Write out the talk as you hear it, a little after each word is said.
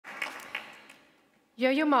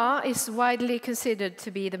Yo-Yo Ma is widely considered to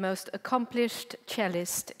be the most accomplished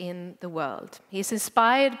cellist in the world. He is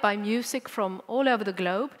inspired by music from all over the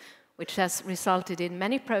globe, which has resulted in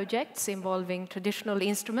many projects involving traditional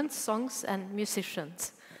instruments, songs, and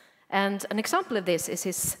musicians. And an example of this is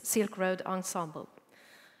his Silk Road Ensemble.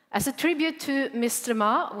 As a tribute to Mr.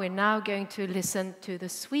 Ma, we're now going to listen to the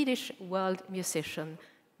Swedish world musician,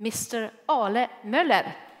 Mr. Ale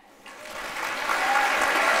Möller.